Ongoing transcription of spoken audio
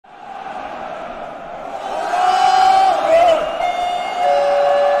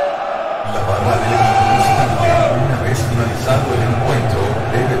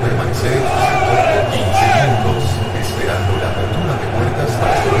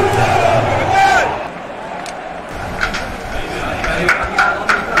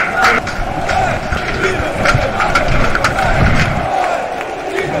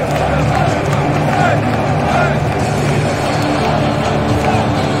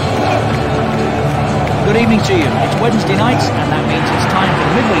Good evening to you. It's Wednesday night, and that means it's time for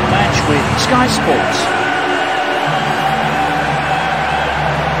the midweek match with Sky Sports.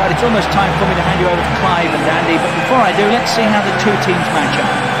 Right, it's almost time for me to hand you over to Clive and Andy, but before I do, let's see how the two teams match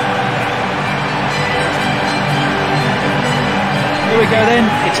up. Here we go then.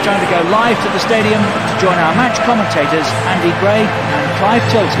 It's time to go live to the stadium to join our match commentators, Andy Gray and Clive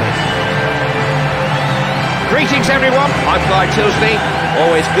Tilsley. Greetings everyone, I'm Clive Tilsley.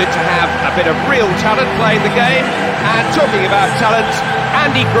 Always good to have a bit of real talent playing the game. And talking about talent,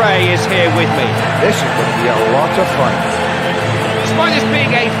 Andy Gray is here with me. This is going to be a lot of fun. Despite this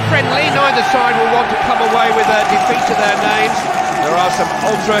being a friendly, neither side will want to come away with a defeat to their names. There are some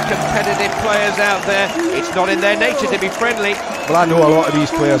ultra-competitive players out there. It's not in their nature to be friendly. Well, I know a lot of these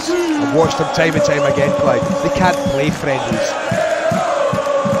players. I've watched them time and time again, Clive. They can't play friendlies.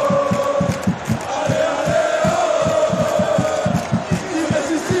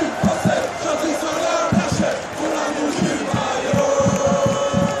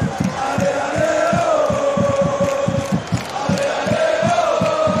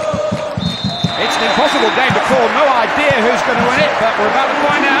 Impossible game to call, no idea who's going to win it, but we're about to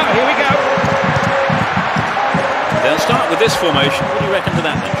find out. Here we go. They'll start with this formation. What do you reckon to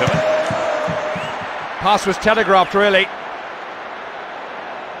that then, Trevor? Pass was telegraphed, really.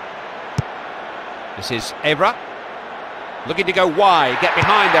 This is Evra, looking to go wide, get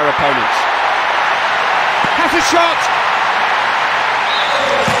behind their opponents. Has a shot!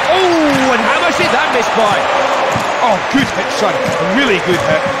 Oh, and how much did that miss by? Oh, good hit, son. A really good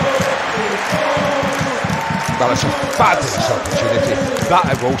hit. Well, it's a fabulous opportunity, that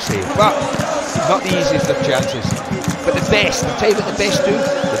I will say, but not the easiest of chances. But the best, I'll tell you what the best do,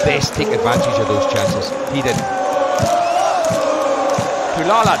 the best take advantage of those chances. He didn't.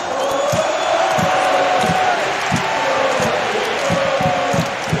 Kulalan.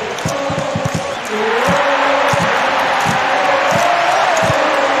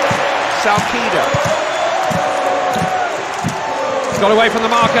 Salkida. Got away from the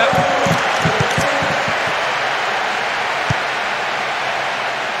marker.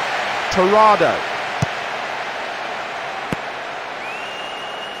 Torrado.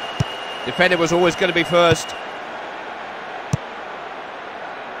 Defender was always going to be first.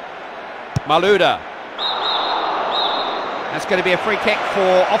 Maluda. That's going to be a free kick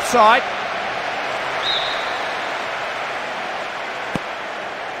for offside.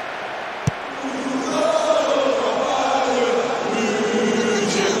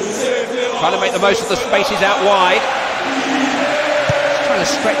 Trying to make the most of the spaces out wide. Trying to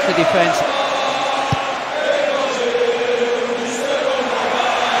stretch the defence.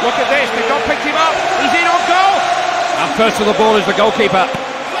 Look at this, they've not picked him up. He's in on goal. And first to the ball is the goalkeeper.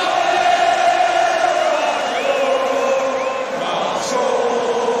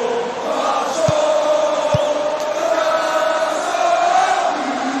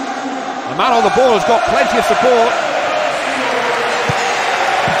 The man on the ball has got plenty of support.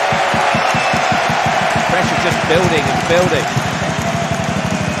 Pressure's just building and building.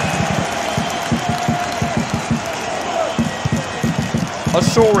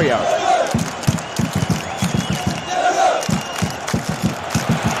 Osorio.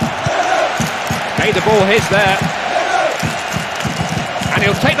 Made the ball his there. And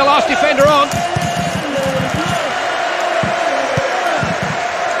he'll take the last defender on.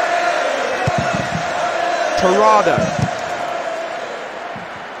 Torrado.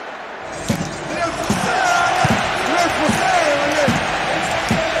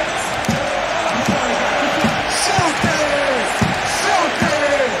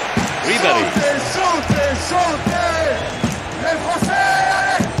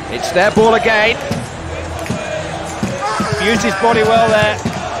 It's their ball again. Used his body well there.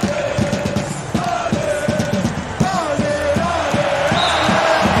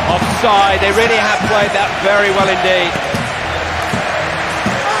 Offside, they really have played that very well indeed.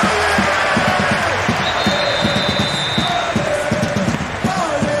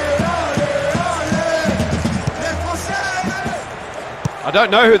 I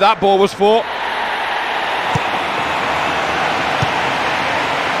don't know who that ball was for.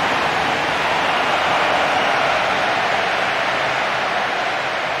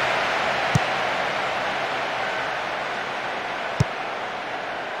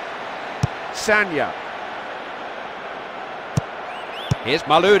 Sanya. Here's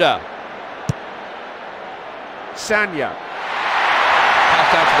Maluda. Sanya.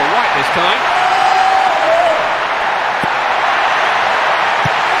 Passed out to the right this time.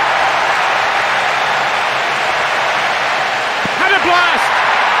 Had a blast!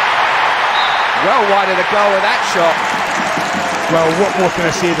 Well wide of the goal with that shot. Well, what more can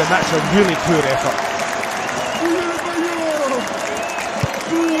I say than that's a really poor effort.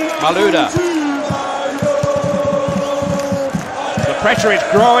 Maluda. The pressure is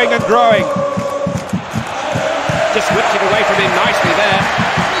growing and growing. Just whipped it away from him nicely there.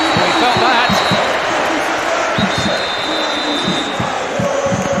 Well, he felt that.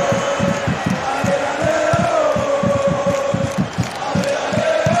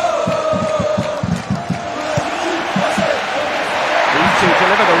 To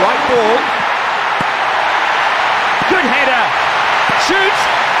deliver the right ball. Good header. Shoots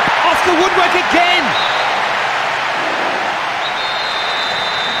off the woodwork again.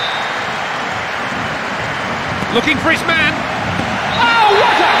 Looking for his man. Oh,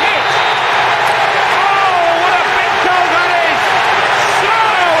 what a hit! Oh, what a big goal that is! So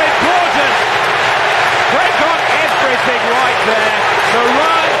important. They got everything right there. The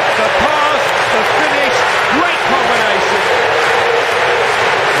run, the pass, the finish. Great combination.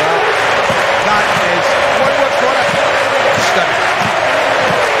 That is Woodward's got it. Stunning.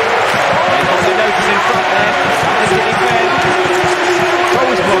 And on the notice in front there, is it defend? It's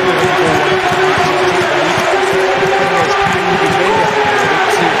always popular when you go one.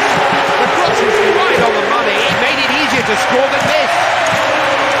 The cross was right on the money. It made it easier to score than this.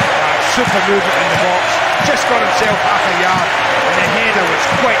 Super movement in the box. Just got himself half a yard, and the header was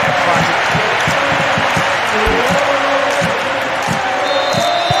quite emphatic.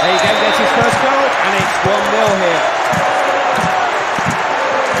 There you go, gets his first goal, and it's 1-0 here.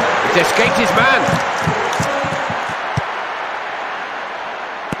 He's escaped his man.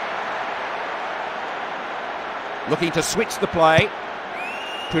 Looking to switch the play.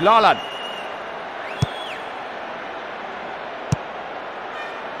 Pulalan.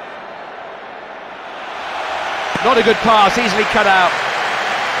 Not a good pass, easily cut out.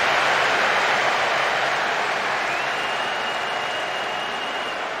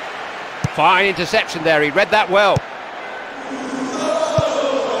 Fine interception there, he read that well.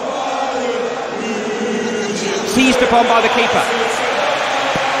 Seized upon by the keeper.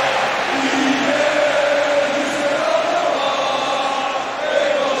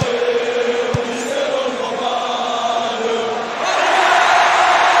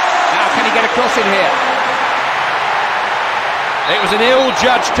 Now can he get a cross in here? It was an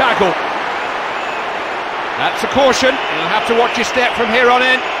ill-judged tackle. That's a caution. You'll have to watch your step from here on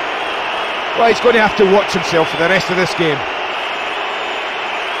in. Well, he's going to have to watch himself for the rest of this game.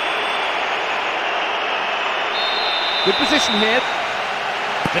 Good position here.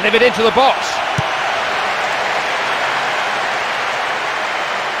 Delivered into the box.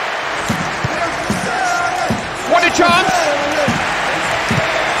 What a chance!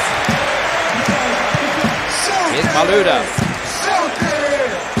 Here's Maluda.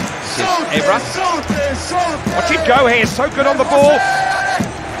 This is Evra. Watch it go here, so good on the ball.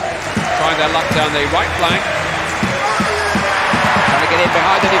 Trying their luck down the right flank. Trying to get in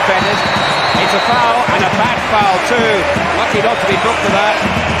behind the defenders. It's a foul, and a bad foul too. Lucky not to be booked for that.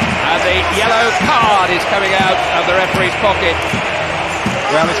 And the yellow card is coming out of the referee's pocket.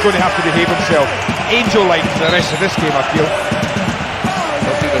 Well, he's going to have to behave himself. Angel-like for the rest of this game, I feel.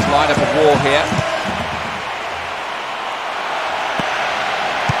 Looking to line up a wall here.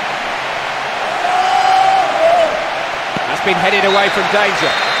 That's been headed away from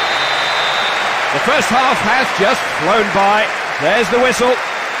danger. The first half has just flown by. There's the whistle.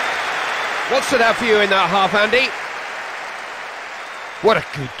 What stood out for you in that half, Andy? What a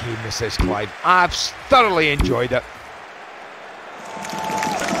good game this is, Clive. I've thoroughly enjoyed it.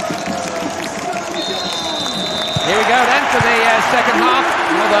 Here we go then for the second half.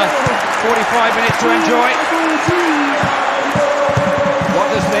 Another 45 minutes to enjoy. What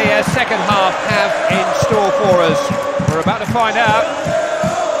does the second half have in store for us? We're about to find out.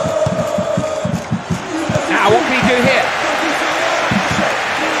 Now, what can he do here?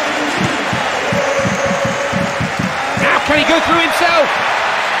 Now, can he go through himself?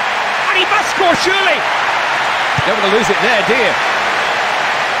 And he must score, surely. You don't want to lose it there, do you?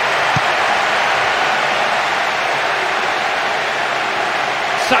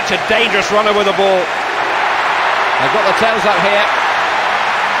 Such a dangerous runner with the ball. They've got the tails up here.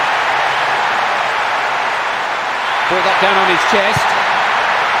 Brought that down on his chest.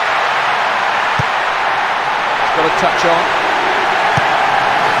 He's got a touch on.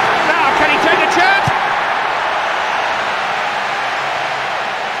 Now, can he take the chance?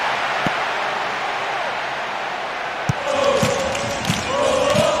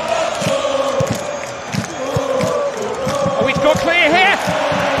 Oh, he's got clear here.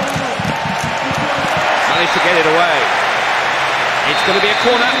 Managed to get it away. It's going to be a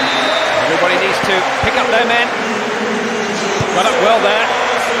corner. Everybody needs to pick up their men. Got up well there.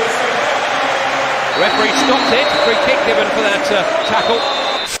 Referee stopped it. Free kick given for that tackle.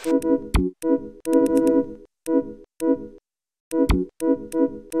 And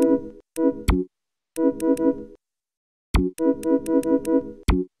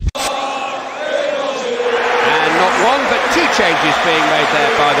not one, but two changes being made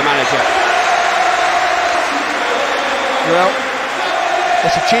there by the manager. Well,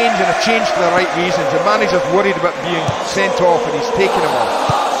 it's a change and a change for the right reasons. The manager's worried about being sent off and he's taking him off.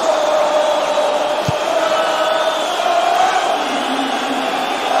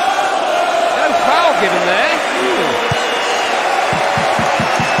 No foul given there.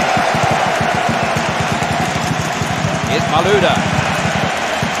 Here's Maluda.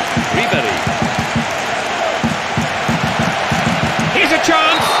 Ribery. Here's a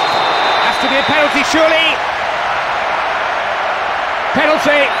chance. Has to be a penalty, surely.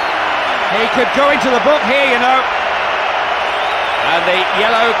 Penalty. He could go into the book here, you know. And the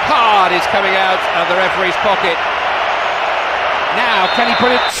yellow card is coming out of the referee's pocket. Now, can he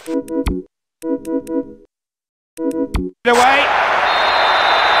put it away?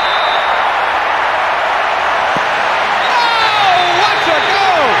 Oh, what a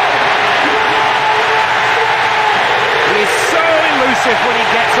goal! He is so elusive when he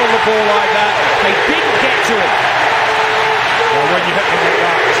gets on the ball like that. They didn't get to him. Well, when you hit him like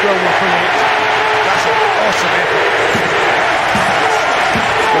that, it's well within it. That's an awesome effort.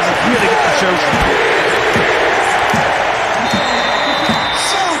 When you really get the show.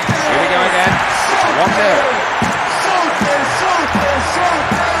 Here we go again. 1-0.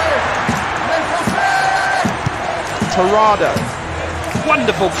 Torrado.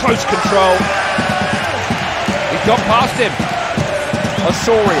 Wonderful close control. He's got past him.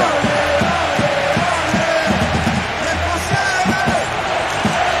 Osorio.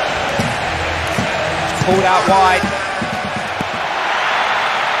 Pulled out wide.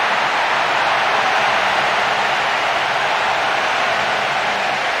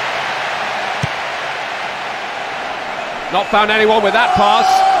 Not found anyone with that pass.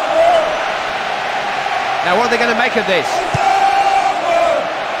 Now what are they going to make of this?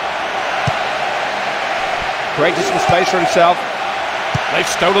 Created some space for himself. They've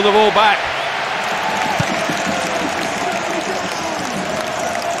stolen the ball back.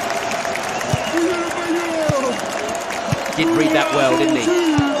 Did read that well, didn't he?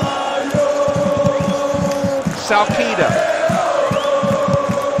 Salkida.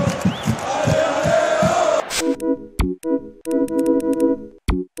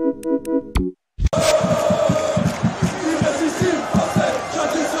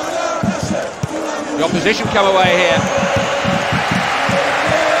 The opposition come away here.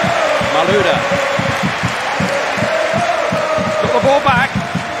 Maluda. Got the ball back.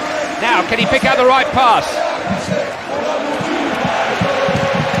 Now, can he pick out the right pass?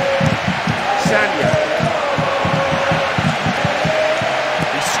 Sanya.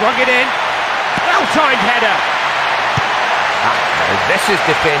 He swung it in. Well-timed header. This is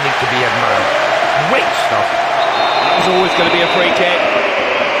defending to be admired. Great stuff. That was always going to be a free kick.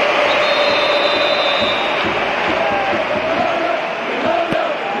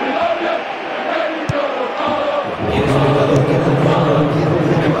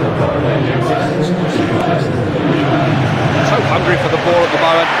 So hungry for the ball at the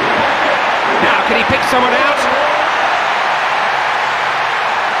moment. Now, can he pick someone out?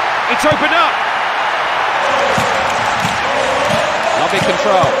 It's opened up. Lovely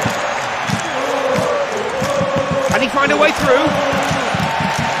control. Can he find a way through?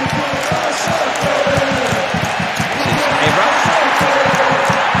 This is Evra.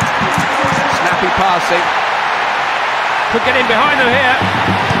 Snappy passing. Could get in behind them here.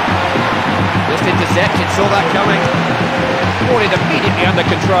 Just intercepted, saw that coming. Ball it immediately under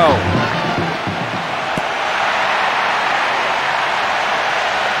control.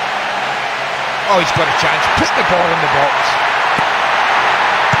 Oh, he's got a chance. Put the ball in the box.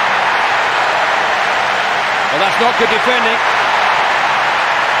 Well, that's not good defending.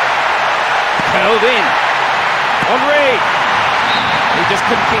 Curled in. Henry. He just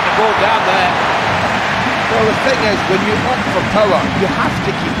couldn't keep the ball down there. Well, the thing is, when you opt for power, you have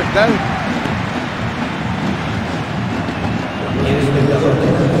to keep it down.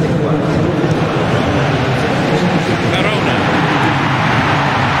 Verona.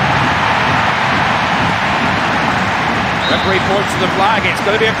 Referee points to the flag. It's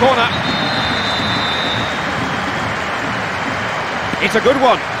going to be a corner. It's a good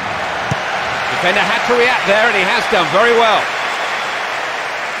one. Defender had to react there, and he has done very well.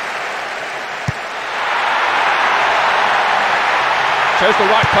 Chose the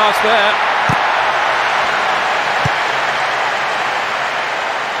right pass there.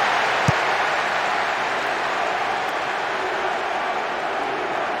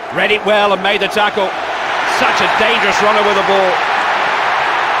 Read it well and made the tackle. Such a dangerous runner with the ball.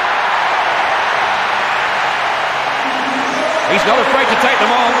 He's not afraid to take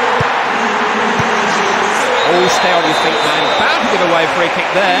them on. Oh, stay on your feet, man. Bound to give away a free kick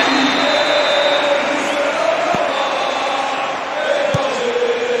there.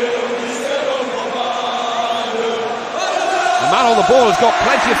 The man on the ball has got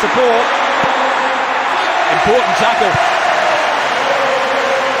plenty of support. Important tackle.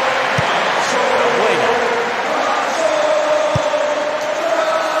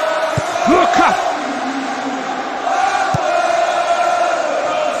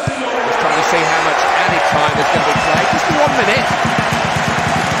 Just trying to see how much added time there's going to be played. Just for 1 minute.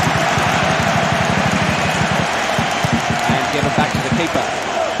 And given back to the keeper.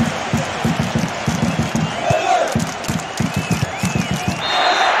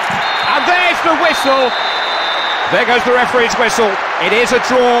 And there's the whistle. There goes the referee's whistle. It is a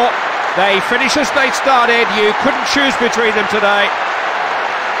draw. They finish as they started. You couldn't choose between them today.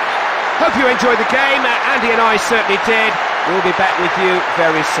 Hope you enjoyed the game. Andy and I certainly did. We'll be back with you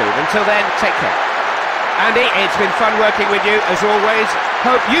very soon. Until then, take care. Andy, it's been fun working with you as always.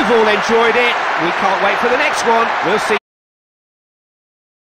 Hope you've all enjoyed it. We can't wait for the next one. We'll see you.